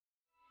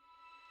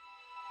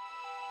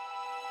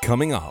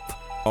Coming up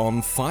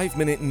on 5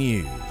 Minute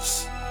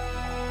News.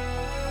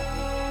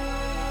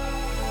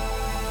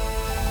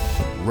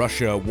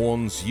 Russia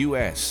warns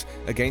US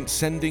against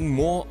sending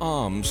more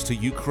arms to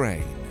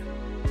Ukraine.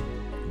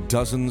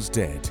 Dozens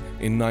dead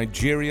in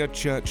Nigeria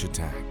church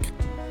attack.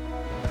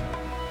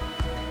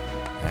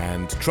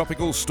 And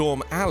Tropical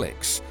Storm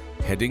Alex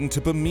heading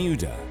to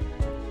Bermuda.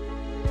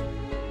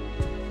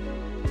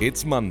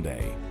 It's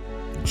Monday,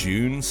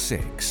 June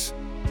 6.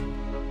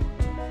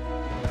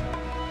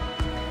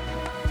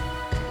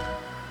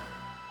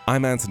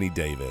 I'm Anthony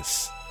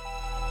Davis.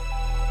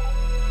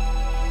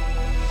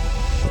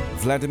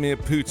 Vladimir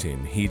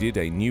Putin heeded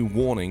a new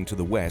warning to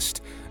the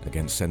West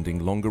against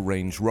sending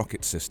longer-range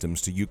rocket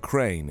systems to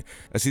Ukraine,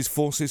 as his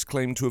forces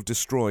claim to have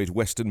destroyed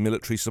Western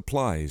military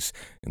supplies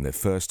in their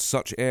first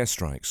such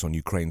airstrikes on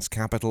Ukraine's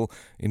capital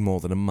in more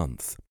than a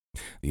month.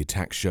 The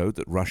attack showed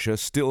that Russia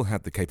still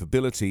had the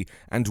capability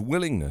and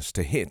willingness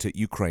to hit at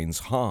Ukraine's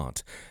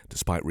heart,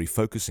 despite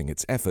refocusing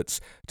its efforts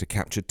to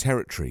capture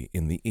territory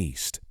in the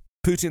east.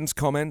 Putin's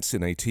comments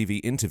in a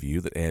TV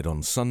interview that aired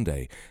on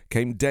Sunday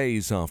came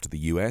days after the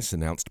US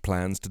announced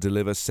plans to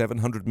deliver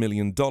 $700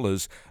 million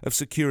of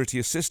security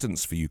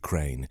assistance for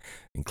Ukraine,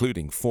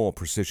 including 4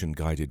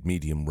 precision-guided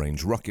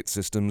medium-range rocket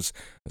systems,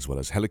 as well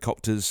as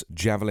helicopters,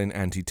 Javelin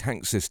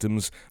anti-tank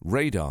systems,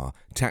 radar,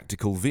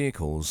 tactical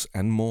vehicles,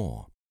 and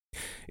more.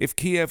 If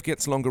Kiev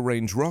gets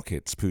longer-range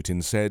rockets,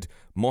 Putin said,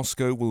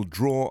 Moscow will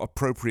draw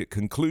appropriate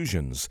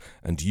conclusions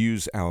and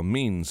use our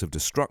means of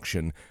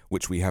destruction,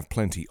 which we have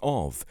plenty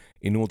of,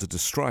 in order to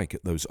strike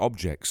at those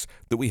objects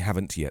that we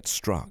haven't yet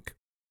struck.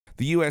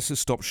 The US has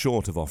stopped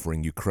short of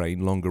offering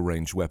Ukraine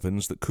longer-range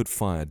weapons that could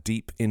fire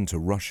deep into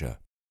Russia.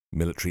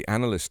 Military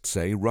analysts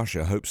say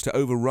Russia hopes to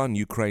overrun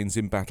Ukraine's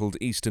embattled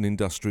eastern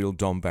industrial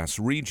Donbass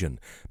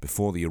region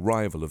before the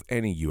arrival of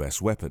any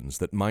US weapons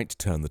that might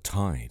turn the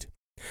tide.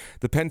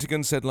 The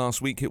Pentagon said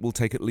last week it will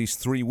take at least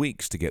 3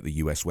 weeks to get the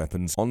US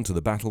weapons onto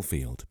the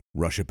battlefield.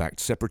 Russia-backed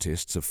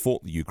separatists have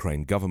fought the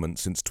Ukraine government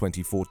since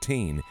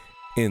 2014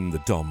 in the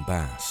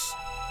Donbass.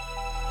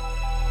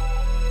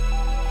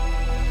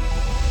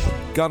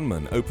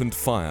 Gunmen opened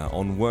fire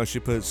on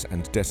worshippers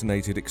and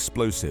detonated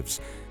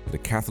explosives at a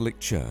Catholic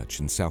church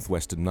in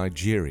southwestern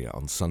Nigeria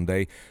on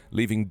Sunday,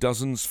 leaving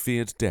dozens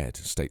feared dead,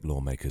 state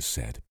lawmakers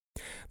said.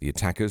 The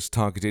attackers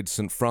targeted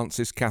St.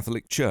 Francis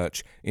Catholic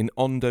Church in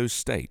Ondo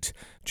State,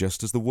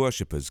 just as the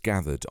worshippers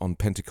gathered on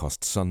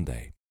Pentecost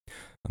Sunday.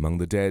 Among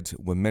the dead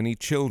were many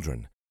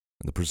children,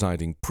 and the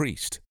presiding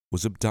priest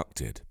was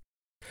abducted.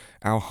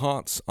 Our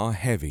hearts are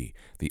heavy,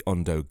 the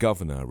Ondo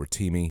governor,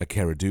 Rotimi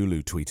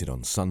Akeredolu, tweeted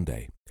on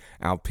Sunday.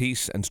 Our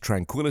peace and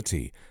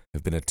tranquility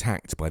have been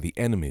attacked by the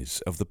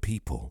enemies of the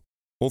people.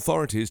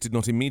 Authorities did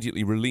not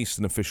immediately release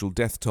an official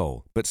death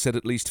toll, but said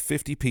at least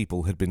 50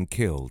 people had been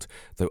killed,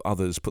 though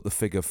others put the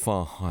figure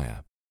far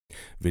higher.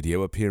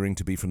 Video appearing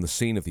to be from the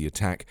scene of the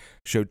attack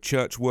showed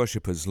church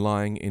worshippers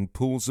lying in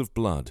pools of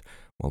blood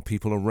while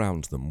people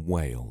around them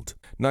wailed.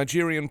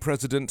 Nigerian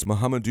President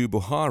Muhammadu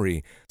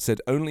Buhari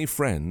said only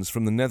friends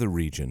from the nether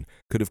region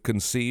could have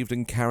conceived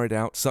and carried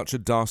out such a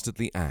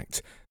dastardly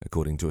act,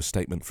 according to a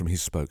statement from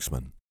his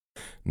spokesman.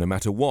 No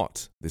matter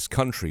what, this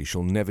country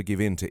shall never give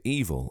in to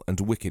evil and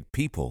wicked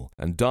people,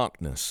 and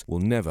darkness will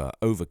never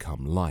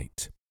overcome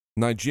light.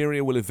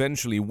 Nigeria will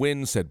eventually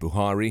win, said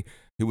Buhari,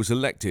 who was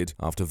elected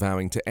after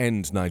vowing to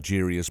end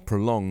Nigeria's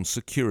prolonged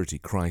security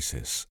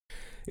crisis.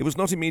 It was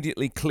not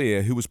immediately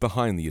clear who was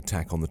behind the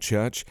attack on the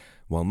church.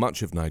 While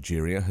much of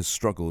Nigeria has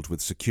struggled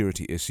with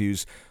security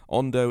issues,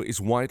 Ondo is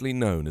widely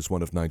known as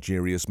one of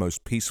Nigeria's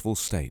most peaceful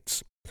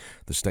states.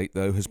 The state,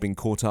 though, has been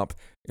caught up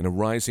in a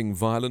rising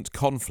violent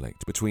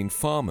conflict between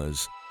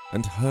farmers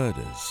and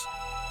herders.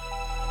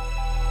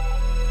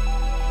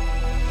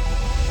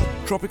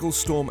 Tropical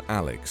Storm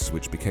Alex,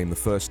 which became the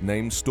first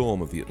named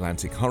storm of the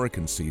Atlantic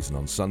hurricane season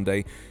on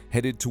Sunday,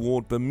 headed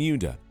toward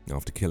Bermuda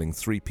after killing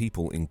 3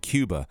 people in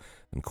Cuba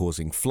and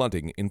causing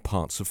flooding in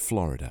parts of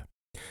Florida.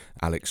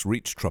 Alex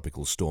reached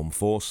tropical storm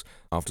force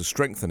after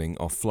strengthening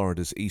off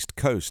Florida's east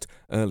coast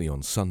early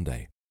on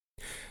Sunday.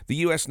 The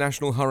U.S.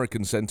 National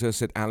Hurricane Center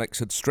said Alex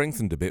had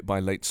strengthened a bit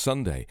by late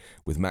Sunday,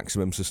 with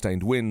maximum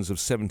sustained winds of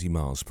 70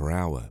 miles per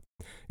hour.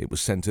 It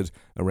was centered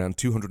around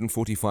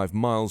 245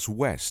 miles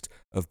west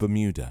of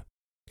Bermuda.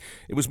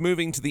 It was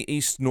moving to the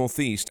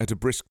east-northeast at a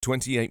brisk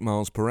 28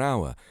 miles per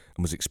hour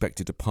and was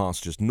expected to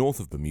pass just north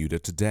of Bermuda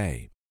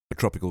today. A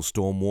tropical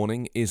storm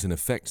warning is in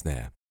effect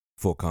there.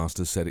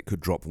 Forecasters said it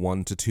could drop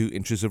 1 to 2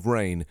 inches of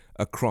rain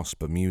across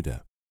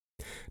Bermuda.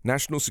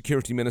 National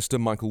Security Minister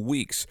Michael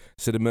Weeks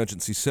said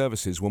emergency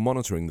services were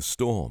monitoring the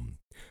storm.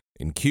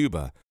 In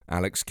Cuba,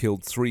 Alex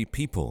killed 3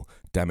 people,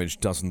 damaged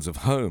dozens of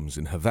homes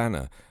in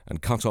Havana,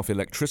 and cut off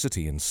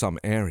electricity in some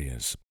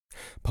areas.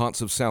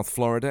 Parts of South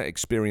Florida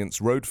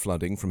experienced road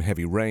flooding from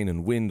heavy rain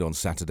and wind on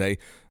Saturday.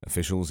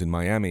 Officials in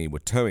Miami were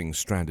towing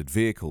stranded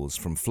vehicles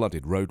from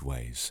flooded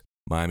roadways.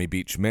 Miami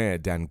Beach Mayor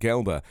Dan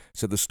Gelber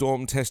said the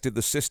storm tested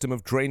the system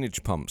of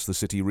drainage pumps the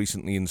city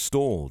recently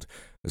installed,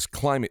 as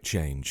climate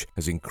change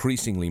has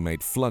increasingly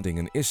made flooding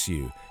an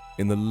issue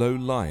in the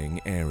low-lying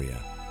area.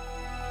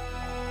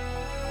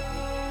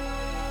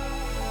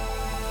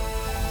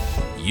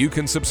 You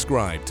can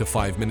subscribe to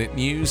 5 Minute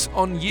News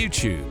on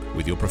YouTube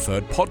with your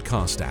preferred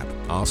podcast app.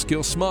 Ask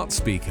your smart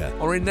speaker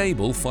or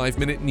enable 5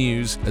 Minute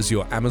News as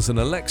your Amazon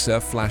Alexa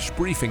flash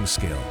briefing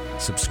skill.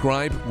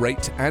 Subscribe,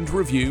 rate and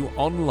review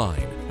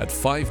online at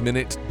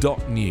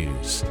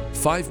 5minute.news.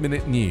 5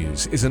 Minute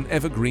News is an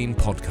evergreen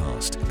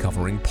podcast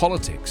covering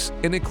politics,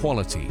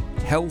 inequality,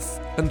 health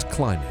and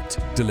climate,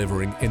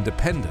 delivering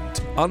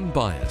independent,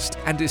 unbiased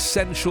and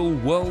essential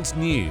world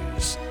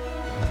news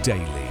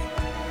daily.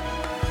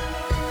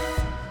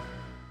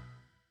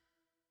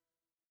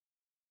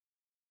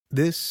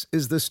 This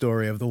is the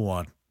story of the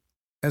one.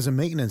 As a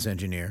maintenance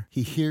engineer,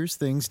 he hears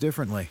things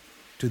differently.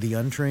 To the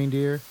untrained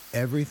ear,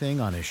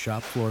 everything on his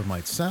shop floor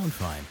might sound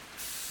fine,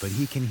 but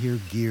he can hear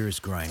gears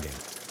grinding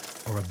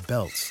or a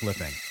belt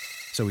slipping.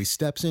 So he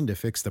steps in to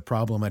fix the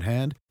problem at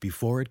hand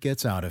before it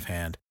gets out of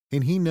hand.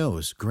 And he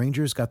knows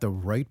Grainger's got the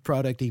right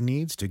product he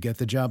needs to get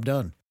the job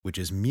done, which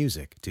is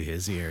music to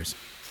his ears.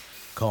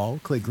 Call,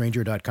 click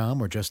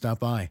Grainger.com or just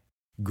stop by.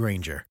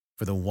 Grainger,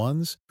 for the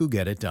ones who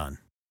get it done.